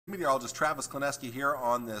Meteorologist Travis Kleneski here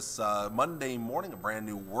on this Monday morning, a brand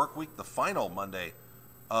new work week, the final Monday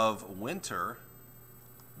of winter.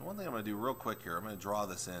 And one thing I'm going to do real quick here, I'm going to draw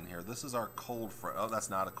this in here. This is our cold front. Oh, that's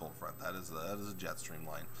not a cold front. That is a jet stream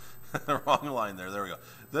line. Wrong line there. There we go.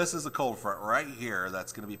 This is a cold front right here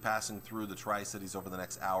that's going to be passing through the Tri-Cities over the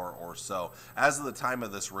next hour or so. As of the time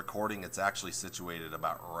of this recording, it's actually situated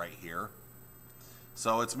about right here.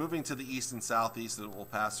 So it's moving to the east and southeast, and it will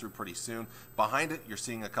pass through pretty soon. Behind it, you're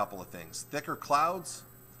seeing a couple of things. Thicker clouds,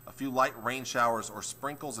 a few light rain showers or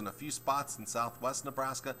sprinkles in a few spots in southwest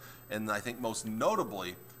Nebraska, and I think most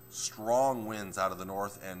notably, strong winds out of the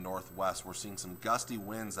north and northwest. We're seeing some gusty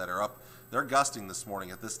winds that are up. They're gusting this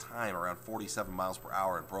morning at this time around 47 miles per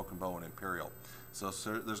hour in Broken Bow and Imperial. So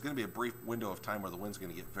there's going to be a brief window of time where the wind's going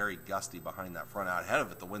to get very gusty behind that front. Out ahead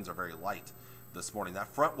of it, the winds are very light this morning. That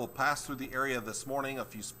front will pass through the area this morning, a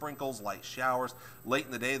few sprinkles, light showers. Late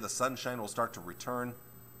in the day, the sunshine will start to return,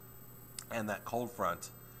 and that cold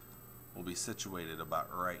front will be situated about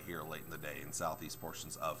right here late in the day in southeast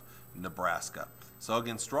portions of Nebraska. So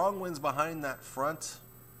again, strong winds behind that front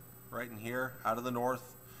right in here out of the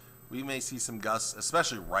north. We may see some gusts,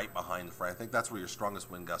 especially right behind the front. I think that's where your strongest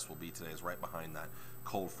wind gusts will be today, is right behind that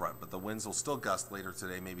cold front. But the winds will still gust later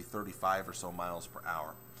today, maybe 35 or so miles per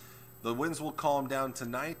hour. The winds will calm down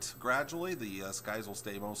tonight gradually. The skies will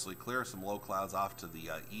stay mostly clear. Some low clouds off to the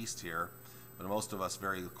east here. But most of us,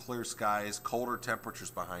 very clear skies, colder temperatures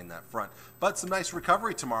behind that front. But some nice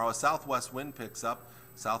recovery tomorrow. A southwest wind picks up.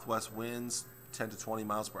 Southwest winds 10 to 20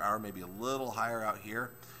 miles per hour, maybe a little higher out here.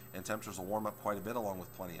 And temperatures will warm up quite a bit along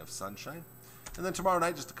with plenty of sunshine. And then tomorrow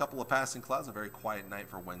night, just a couple of passing clouds. A very quiet night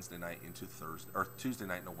for Wednesday night into Thursday, or Tuesday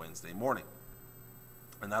night into Wednesday morning.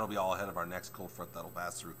 And that'll be all ahead of our next cold front that'll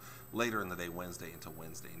pass through later in the day, Wednesday into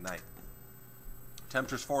Wednesday night.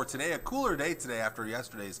 Temperatures for today, a cooler day today after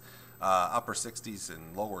yesterday's upper 60s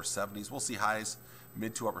and lower 70s. We'll see highs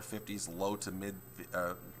mid to upper 50s, low to mid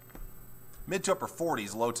to upper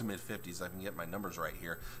 40s, low to mid 50s. I can get my numbers right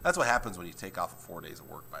here. That's what happens when you take off of 4 days of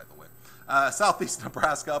work, by the way. Southeast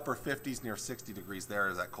Nebraska, upper 50s, near 60 degrees there,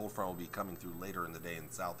 as that cold front will be coming through later in the day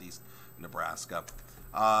in southeast Nebraska.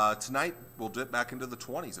 Tonight, we'll dip back into the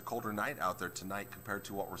 20s, a colder night out there tonight compared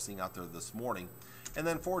to what we're seeing out there this morning. And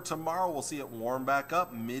then for tomorrow, we'll see it warm back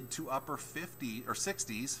up, mid to upper 50s or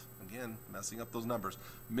 60s. Again, messing up those numbers.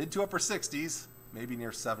 Mid to upper 60s, maybe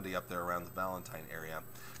near 70 up there around the Valentine area.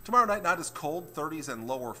 Tomorrow night, not as cold, 30s and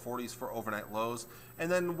lower 40s for overnight lows.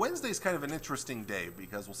 And then Wednesday's kind of an interesting day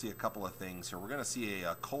because we'll see a couple of things here. We're going to see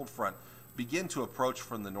a cold front begin to approach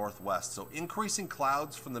from the northwest. So increasing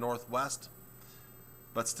clouds from the northwest,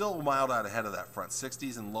 but still mild out ahead of that front.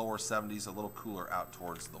 60s and lower 70s, a little cooler out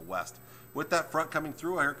towards the west. With that front coming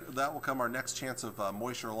through, that will come our next chance of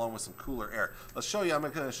moisture along with some cooler air. Let's show you, I'm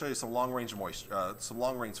going to show you some long-range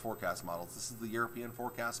forecast models. This is the European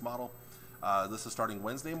forecast model. This is starting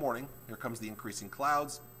Wednesday morning. Here comes the increasing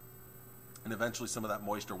clouds and eventually some of that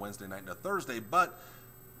moisture Wednesday night into Thursday, but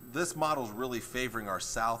this model is really favoring our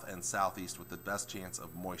south and southeast with the best chance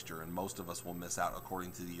of moisture, and most of us will miss out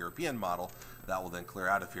according to the European model. That will then clear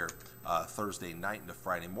out of here Thursday night into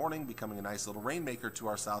Friday morning, becoming a nice little rainmaker to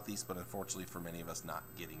our southeast, but unfortunately for many of us not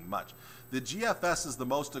getting much. The GFS is the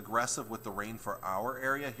most aggressive with the rain for our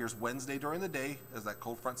area. Here's Wednesday during the day as that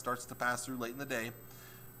cold front starts to pass through late in the day.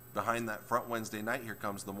 Behind that front Wednesday night, here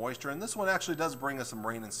comes the moisture, and this one actually does bring us some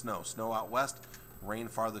rain and snow. Snow out west, rain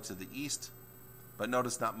farther to the east. But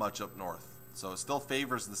notice not much up north. So it still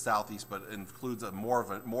favors the southeast, but includes more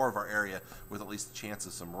of our area with at least a chance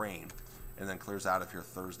of some rain. And then clears out of here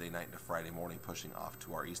Thursday night into Friday morning, pushing off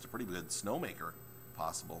to our east. A pretty good snowmaker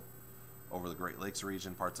possible over the Great Lakes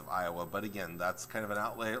region, parts of Iowa. But again, that's kind of an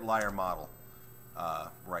outlier model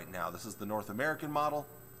right now. This is the North American model.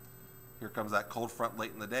 Here comes that cold front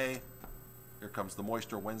late in the day. Here comes the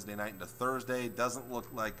moisture Wednesday night into Thursday. Doesn't look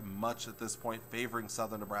like much at this point, favoring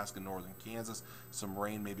southern Nebraska, northern Kansas. Some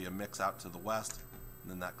rain, maybe a mix out to the west.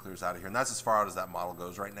 And then that clears out of here. And that's as far out as that model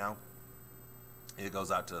goes right now. It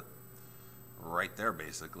goes out to right there,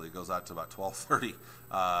 basically. It goes out to about 12:30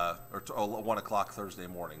 or 1 o'clock Thursday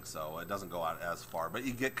morning. So it doesn't go out as far. But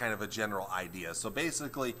you get kind of a general idea. So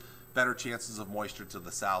basically, better chances of moisture to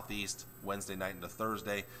the southeast Wednesday night into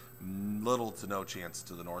Thursday. Little to no chance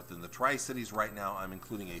to the north. In the Tri-Cities right now, I'm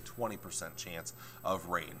including a 20% chance of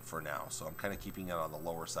rain for now. So I'm kind of keeping it on the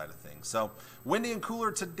lower side of things. So windy and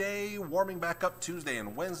cooler today, warming back up Tuesday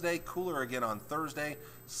and Wednesday. Cooler again on Thursday.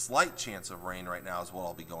 Slight chance of rain right now is what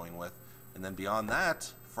I'll be going with. And then beyond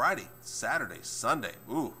that, Friday, Saturday, Sunday.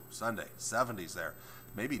 Ooh, Sunday, 70s there.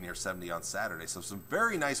 maybe near 70 on Saturday. So some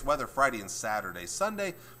very nice weather Friday and Saturday.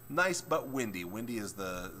 Sunday, nice but windy. Windy is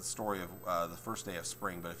the story of the first day of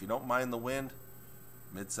spring. But if you don't mind the wind,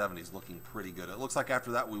 mid-70s looking pretty good. It looks like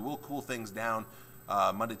after that we will cool things down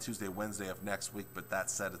Monday, Tuesday, Wednesday of next week. But that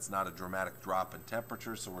said, it's not a dramatic drop in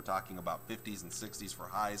temperature. So we're talking about 50s and 60s for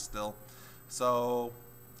highs still. So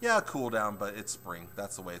yeah, cool down, but it's spring.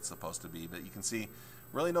 That's the way it's supposed to be. But you can see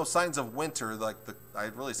really no signs of winter. Like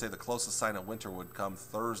I'd really say the closest sign of winter would come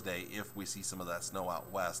Thursday if we see some of that snow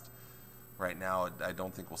out west. Right now, I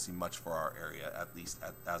don't think we'll see much for our area, at least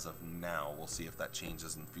as of now. We'll see if that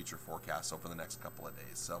changes in future forecasts over the next couple of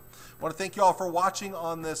days. So I want to thank you all for watching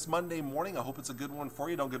on this Monday morning. I hope it's a good one for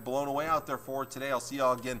you. Don't get blown away out there for today. I'll see you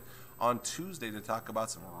all again on Tuesday to talk about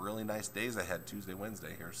some really nice days ahead, Tuesday,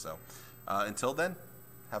 Wednesday here. So until then,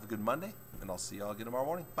 have a good Monday, and I'll see you all again tomorrow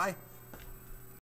morning. Bye.